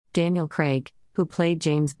Daniel Craig, who played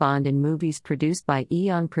James Bond in movies produced by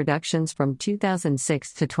Eon Productions from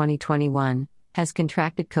 2006 to 2021, has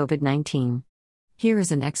contracted COVID-19. Here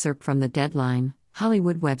is an excerpt from the Deadline,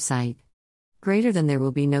 Hollywood website. Greater than there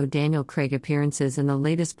will be no Daniel Craig appearances in the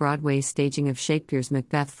latest Broadway staging of Shakespeare's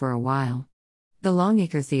Macbeth for a while. The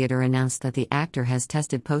Longacre Theatre announced that the actor has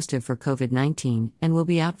tested positive for COVID-19 and will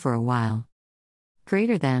be out for a while.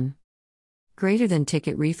 Greater than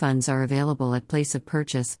ticket refunds are available at place of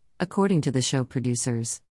purchase, according to the show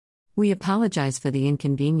producers. "We apologize for the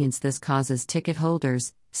inconvenience this causes ticket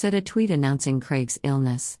holders," said a tweet announcing Craig's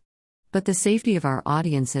illness. "But the safety of our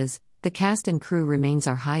audiences, the cast and crew remains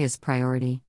our highest priority.